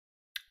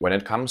When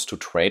it comes to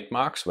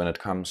trademarks, when it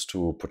comes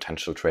to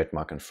potential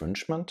trademark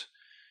infringement,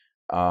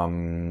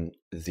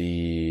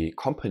 the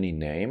company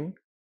name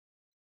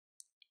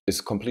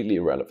is completely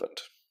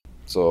irrelevant.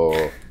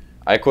 So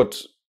I could,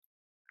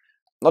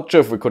 not sure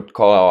if we could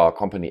call our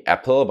company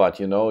Apple, but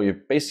you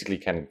basically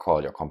can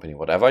call your company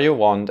whatever you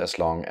want as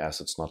long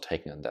as it's not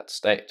taken in that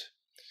state.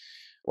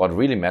 What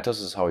really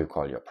matters is how you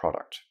call your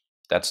product.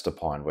 That's the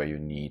point where you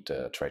need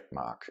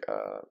trademark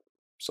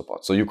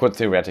support. So you could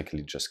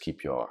theoretically just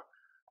keep your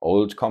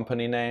old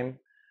company name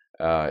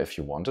if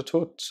you wanted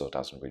to, so it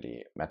doesn't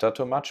really matter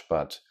too much,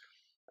 but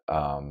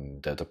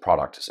the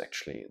product is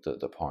actually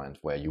the point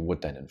where you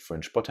would then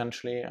infringe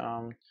potentially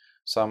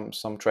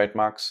some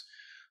trademarks.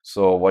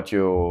 So what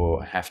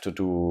you have to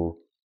do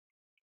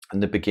in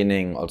the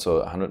beginning, also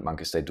 100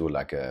 Monkeys, they do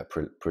like a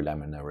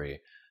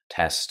preliminary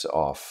test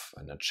of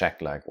and a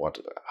check like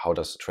how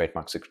does the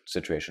trademark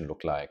situation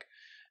look like.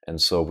 And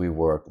so we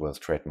work with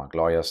trademark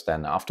lawyers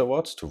then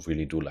afterwards to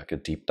really do like a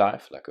deep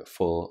dive, like a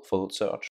full search.